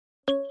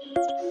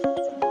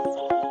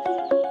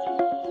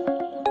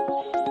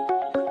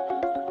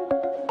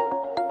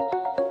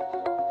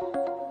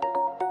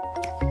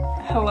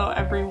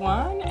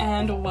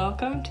and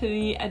welcome to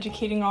the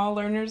Educating All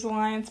Learners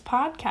Alliance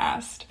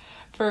podcast.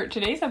 For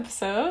today's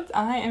episode,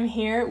 I am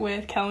here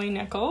with Kelly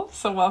Nichols.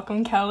 So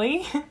welcome,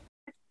 Kelly.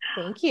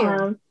 Thank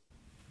you.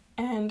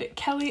 And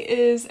Kelly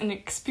is an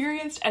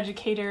experienced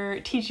educator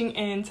teaching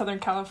in Southern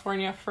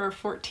California for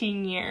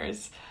 14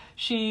 years.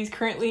 She's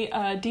currently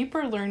a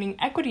Deeper Learning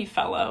Equity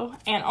Fellow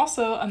and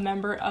also a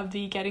member of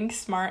the Getting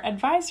Smart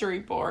Advisory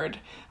Board.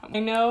 I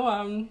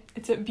know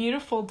it's a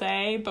beautiful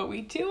day, but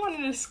we do want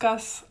to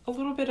discuss a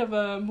little bit of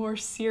a more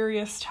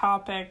serious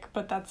topic,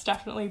 but that's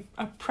definitely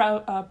a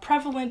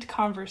prevalent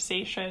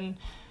conversation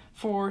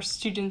for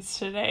students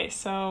today.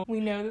 So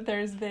we know that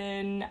there's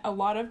been a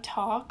lot of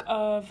talk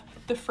of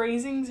the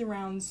phrasings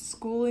around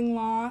schooling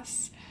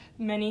loss.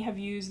 Many have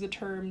used the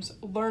terms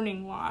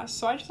learning loss.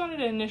 So I just wanted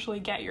to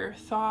initially get your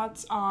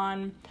thoughts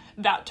on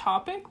that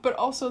topic, but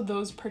also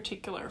those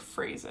particular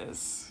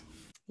phrases.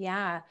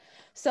 Yeah.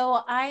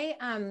 So I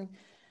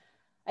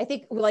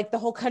think like the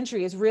whole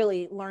country is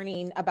really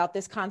learning about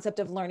this concept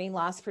of learning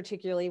loss,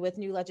 particularly with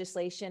new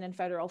legislation and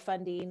federal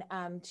funding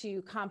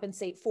to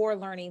compensate for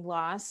learning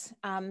loss.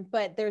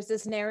 But there's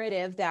this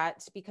narrative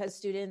that because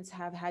students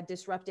have had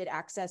disrupted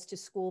access to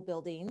school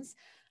buildings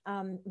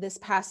this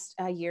past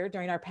year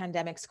during our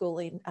pandemic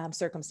schooling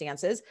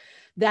circumstances,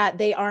 that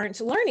they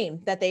aren't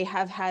learning, that they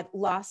have had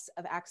loss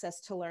of access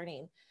to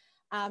learning.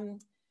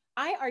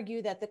 I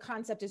argue that the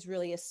concept is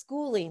really a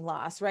schooling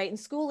loss, right? And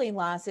schooling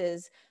loss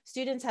is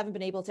students haven't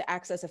been able to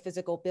access a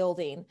physical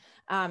building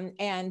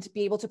and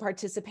be able to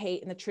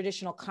participate in the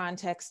traditional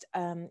context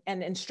and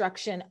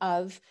instruction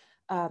of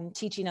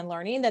teaching and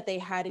learning that they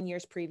had in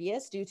years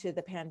previous due to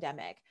the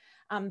pandemic.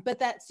 But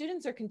that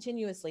students are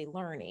continuously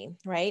learning,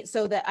 right?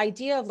 So the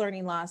idea of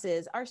learning loss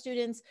is our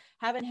students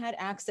haven't had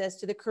access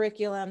to the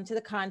curriculum, to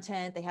the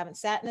content, they haven't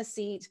sat in a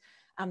seat,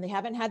 they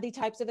haven't had the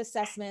types of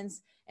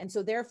assessments, and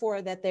so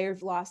therefore that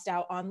they've lost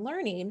out on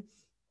learning.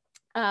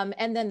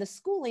 And then the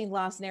schooling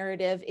loss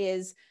narrative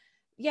is,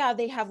 yeah,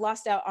 they have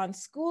lost out on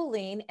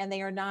schooling and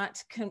they are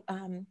not,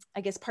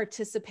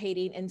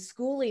 participating in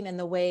schooling in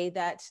the way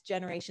that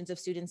generations of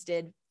students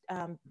did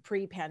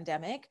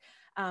pre-pandemic.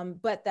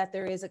 But that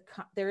there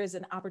is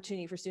an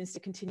opportunity for students to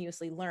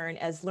continuously learn,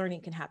 as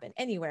learning can happen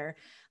anywhere.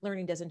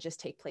 Learning doesn't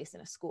just take place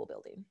in a school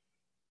building.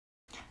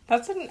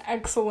 That's an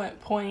excellent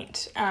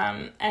point.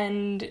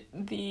 And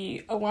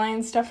the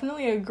Alliance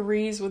definitely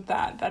agrees with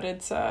that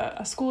it's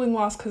a schooling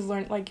loss because,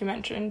 like you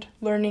mentioned,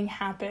 learning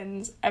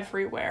happens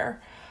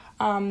everywhere.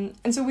 And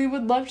so we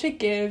would love to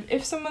give,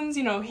 if someone's,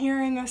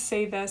 hearing us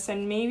say this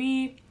and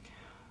maybe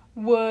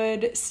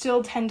would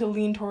still tend to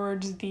lean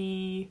towards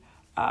the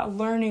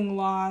learning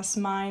loss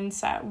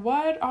mindset,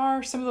 what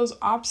are some of those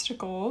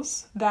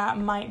obstacles that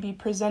might be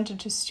presented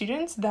to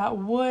students that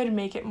would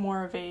make it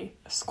more of a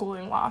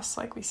schooling loss,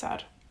 like we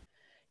said?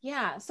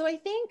 Yeah, so I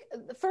think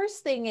the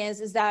first thing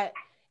is that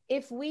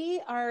if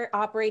we are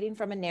operating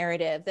from a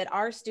narrative that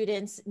our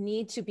students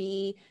need to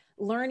be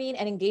learning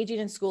and engaging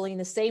in schooling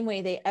the same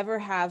way they ever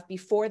have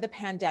before the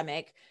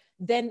pandemic,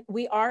 then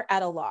we are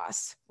at a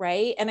loss,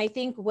 right? And I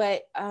think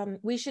what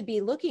we should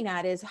be looking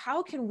at is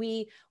how can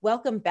we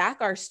welcome back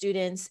our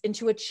students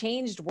into a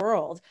changed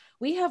world?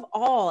 We have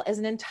all, as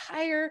an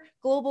entire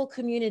global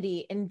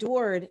community,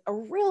 endured a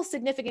real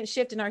significant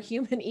shift in our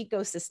human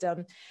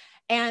ecosystem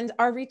and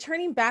are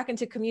returning back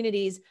into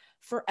communities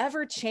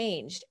forever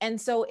changed.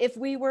 And so if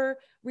we were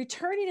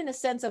returning in a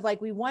sense of like,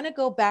 we want to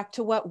go back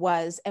to what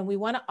was, and we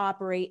want to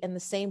operate in the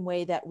same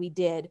way that we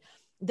did,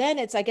 then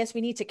it's, I guess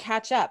we need to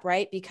catch up,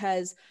 right?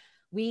 Because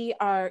we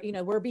are,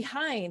 we're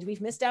behind,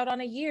 we've missed out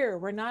on a year.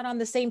 We're not on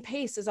the same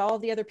pace as all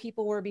of the other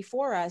people were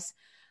before us.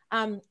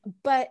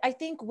 But I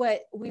think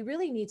what we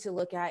really need to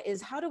look at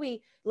is how do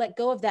we let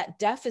go of that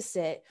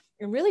deficit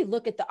and really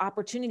look at the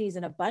opportunities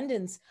and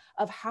abundance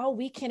of how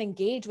we can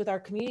engage with our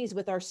communities,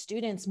 with our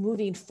students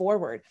moving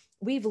forward.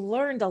 We've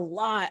learned a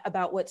lot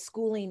about what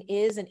schooling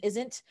is and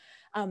isn't.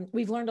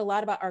 We've learned a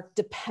lot about our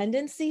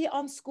dependency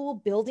on school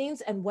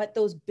buildings and what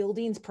those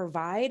buildings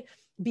provide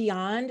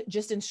beyond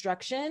just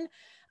instruction.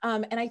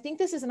 And I think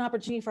this is an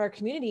opportunity for our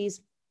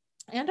communities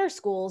and our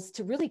schools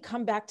to really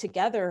come back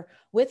together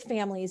with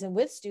families and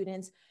with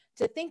students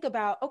to think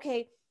about,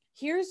 okay,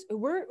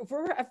 we're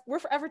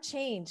forever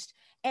changed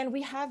and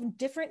we have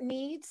different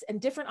needs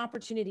and different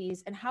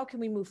opportunities, and how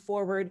can we move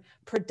forward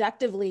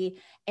productively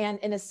and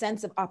in a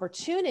sense of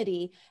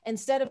opportunity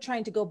instead of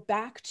trying to go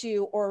back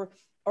to or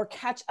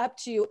catch up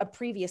to a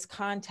previous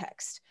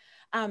context.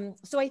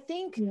 So I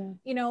think,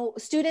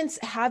 students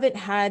haven't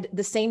had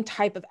the same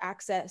type of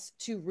access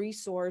to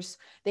resource.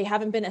 They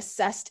haven't been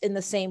assessed in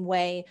the same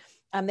way.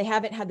 They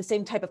haven't had the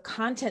same type of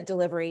content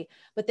delivery,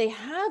 but they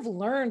have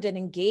learned and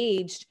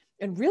engaged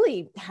and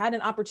really had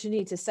an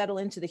opportunity to settle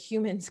into the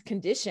human's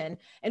condition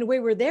and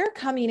where they're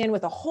coming in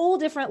with a whole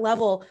different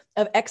level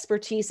of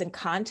expertise and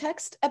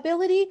context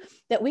ability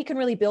that we can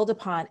really build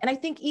upon. And I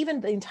think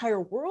even the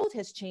entire world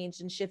has changed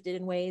and shifted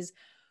in ways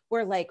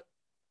where, like,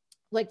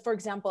 like, for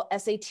example,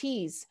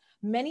 SATs.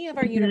 Many of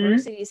our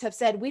universities have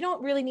said, we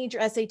don't really need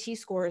your SAT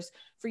scores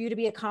for you to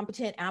be a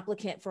competent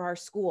applicant for our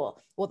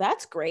school. Well,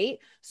 that's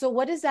great. So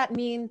what does that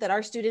mean that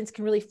our students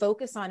can really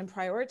focus on and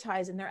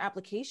prioritize in their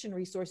application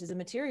resources and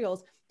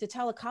materials to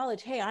tell a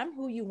college, hey, I'm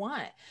who you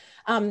want.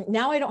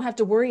 Now I don't have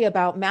to worry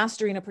about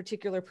mastering a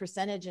particular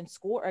percentage and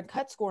score, a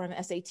cut score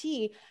on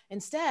SAT.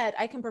 Instead,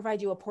 I can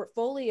provide you a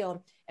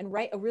portfolio and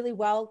write a really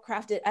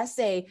well-crafted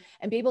essay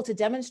and be able to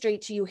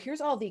demonstrate to you, here's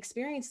all the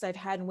experience I've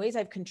had and ways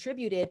I've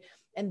contributed.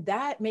 And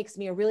that makes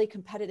me a really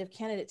competitive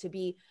candidate to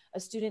be a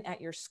student at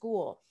your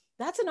school.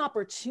 That's an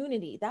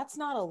opportunity. That's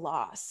not a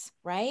loss,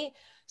 right?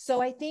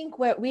 So I think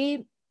what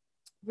we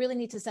really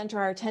need to center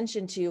our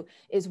attention to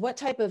is what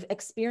type of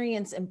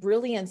experience and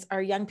brilliance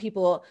our young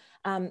people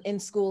in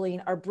schooling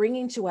are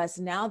bringing to us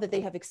now that they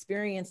have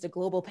experienced a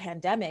global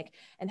pandemic,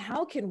 and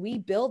how can we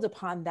build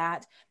upon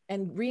that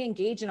and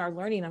re-engage in our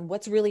learning on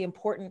what's really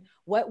important,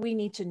 what we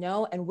need to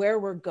know, and where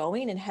we're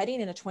going and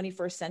heading in a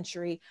 21st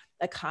century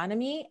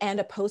economy and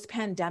a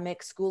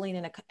post-pandemic schooling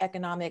and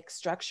economic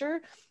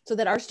structure, so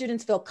that our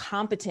students feel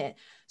competent,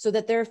 so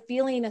that they're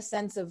feeling a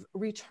sense of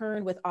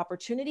return with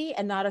opportunity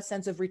and not a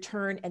sense of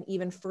return and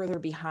even further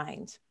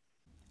behind.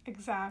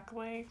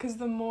 Exactly, because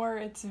the more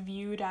it's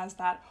viewed as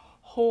that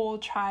whole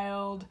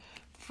child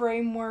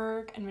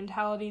framework and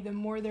mentality, the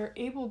more they're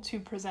able to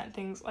present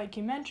things like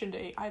you mentioned,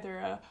 either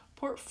a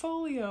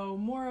portfolio,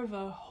 more of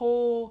a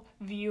whole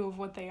view of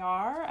what they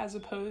are, as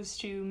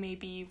opposed to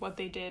maybe what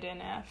they did in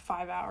a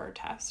 5-hour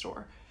test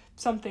or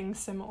something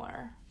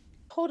similar.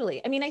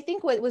 Totally. I mean, I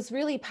think what was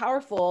really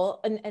powerful,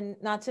 and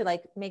not to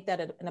like make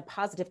that in a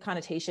positive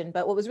connotation,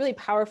 but what was really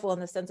powerful in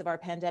the sense of our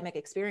pandemic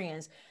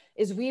experience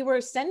is we were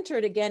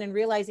centered again in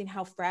realizing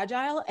how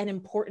fragile and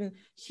important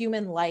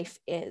human life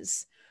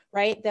is,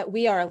 right? That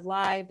we are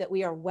alive, that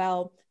we are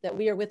well, that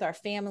we are with our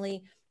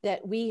family,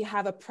 that we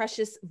have a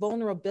precious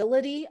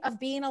vulnerability of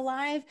being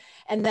alive,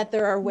 and that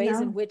there are ways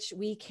in which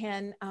we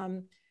can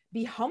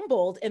be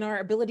humbled in our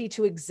ability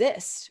to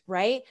exist,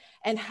 right?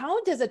 And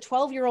how does a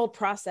 12-year-old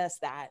process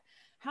that?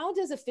 How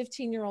does a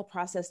 15-year-old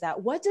process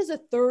that? What does a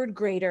third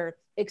grader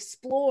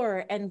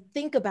explore and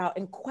think about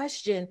and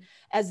question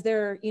as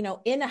they're,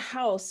 in a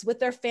house with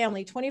their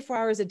family 24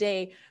 hours a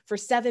day for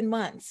 7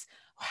 months?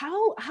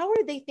 How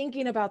are they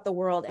thinking about the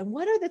world? And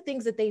what are the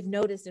things that they've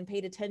noticed and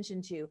paid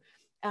attention to?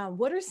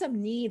 What are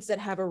some needs that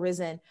have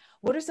arisen?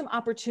 What are some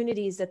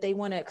opportunities that they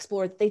want to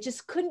explore that they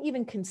just couldn't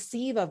even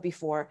conceive of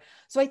before?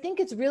 So I think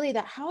it's really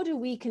that, how do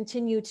we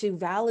continue to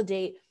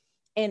validate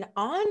and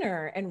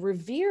honor and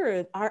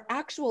revere our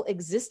actual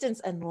existence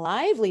and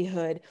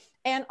livelihood,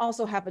 and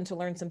also happen to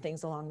learn some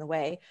things along the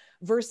way,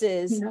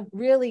 versus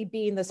really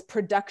being this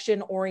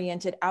production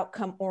oriented,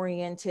 outcome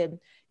oriented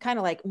kind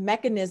of like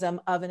mechanism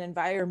of an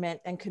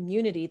environment and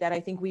community that I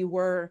think we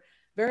were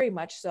very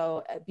much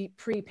so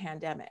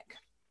pre-pandemic.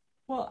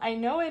 Well, I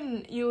know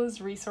in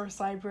ELA's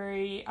resource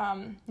library,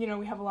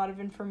 we have a lot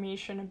of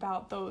information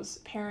about those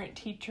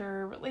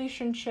parent-teacher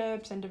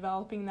relationships and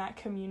developing that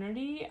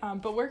community.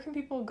 But where can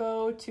people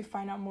go to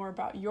find out more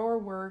about your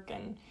work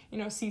and,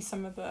 see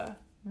some of the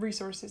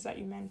resources that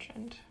you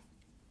mentioned?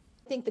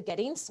 I think the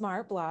Getting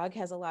Smart blog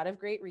has a lot of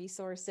great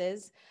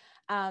resources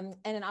and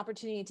an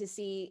opportunity to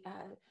see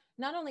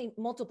not only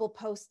multiple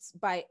posts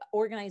by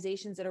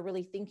organizations that are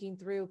really thinking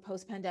through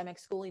post-pandemic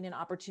schooling and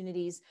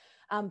opportunities,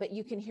 but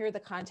you can hear the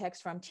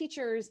context from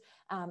teachers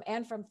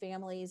and from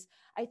families.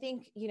 I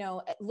think,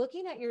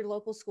 looking at your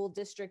local school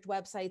district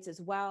websites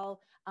as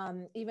well,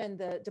 even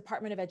the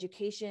Department of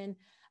Education,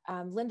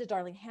 Linda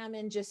Darling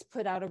Hammond just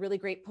put out a really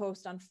great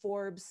post on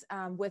Forbes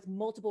with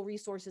multiple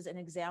resources and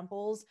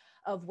examples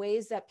of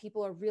ways that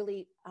people are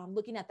really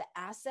looking at the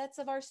assets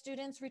of our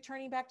students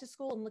returning back to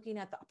school and looking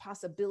at the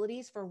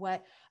possibilities for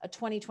what a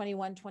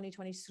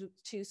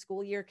 2021-2022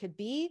 school year could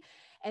be.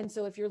 And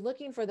so if you're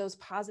looking for those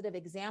positive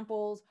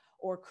examples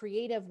or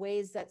creative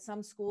ways that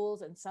some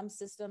schools and some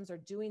systems are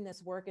doing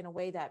this work in a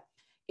way that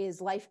is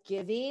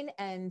life-giving,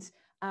 and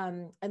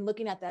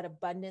looking at that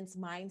abundance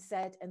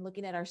mindset and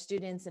looking at our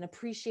students and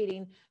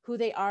appreciating who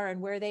they are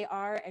and where they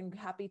are, and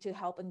happy to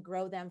help and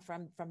grow them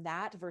from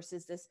that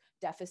versus this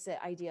deficit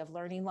idea of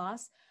learning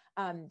loss.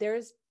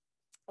 There's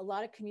a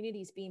lot of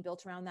communities being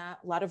built around that,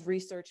 a lot of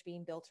research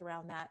being built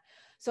around that.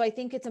 So I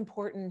think it's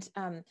important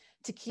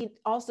to keep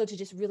also to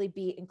just really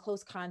be in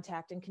close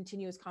contact and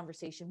continuous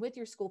conversation with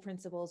your school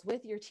principals,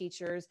 with your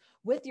teachers,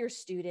 with your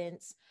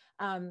students,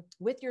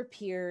 with your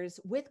peers,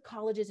 with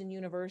colleges and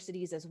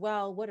universities as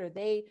well. What are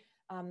they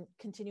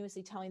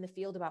continuously telling the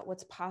field about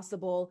what's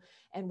possible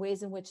and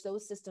ways in which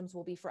those systems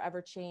will be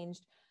forever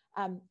changed?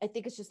 I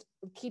think it's just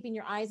keeping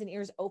your eyes and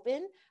ears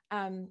open,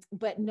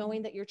 but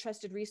knowing that your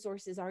trusted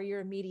resources are your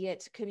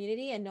immediate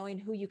community, and knowing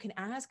who you can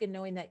ask, and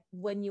knowing that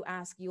when you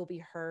ask, you'll be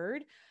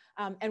heard.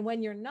 And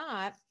when you're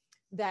not,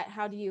 that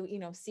how do you,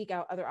 seek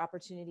out other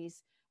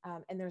opportunities?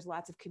 And there's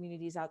lots of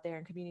communities out there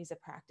and communities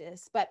of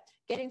practice, but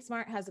Getting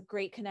Smart has a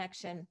great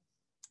connection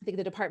I think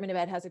the Department of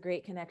Ed has a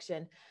great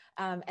connection.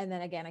 And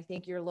then again, I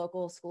think your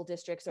local school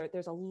districts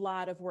there's a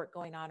lot of work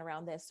going on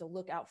around this. So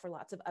look out for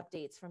lots of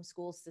updates from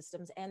school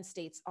systems and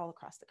states all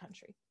across the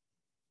country.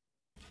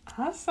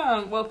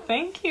 Awesome. Well,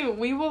 thank you.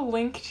 We will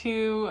link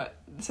to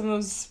some of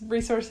those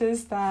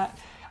resources that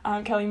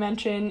Kelly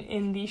mentioned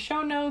in the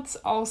show notes,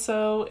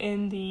 also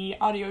in the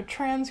audio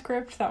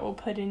transcript that we'll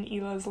put in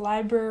ELA's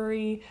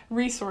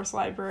resource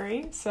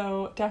library.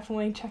 So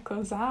definitely check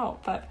those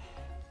out. But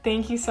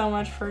thank you so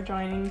much for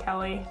joining,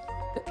 Kelly.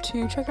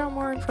 To check out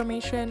more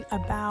information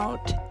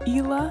about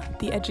ELA,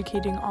 the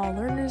Educating All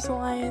Learners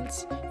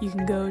Alliance, you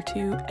can go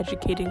to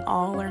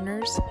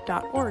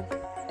educatingalllearners.org.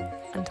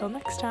 Until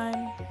next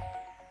time.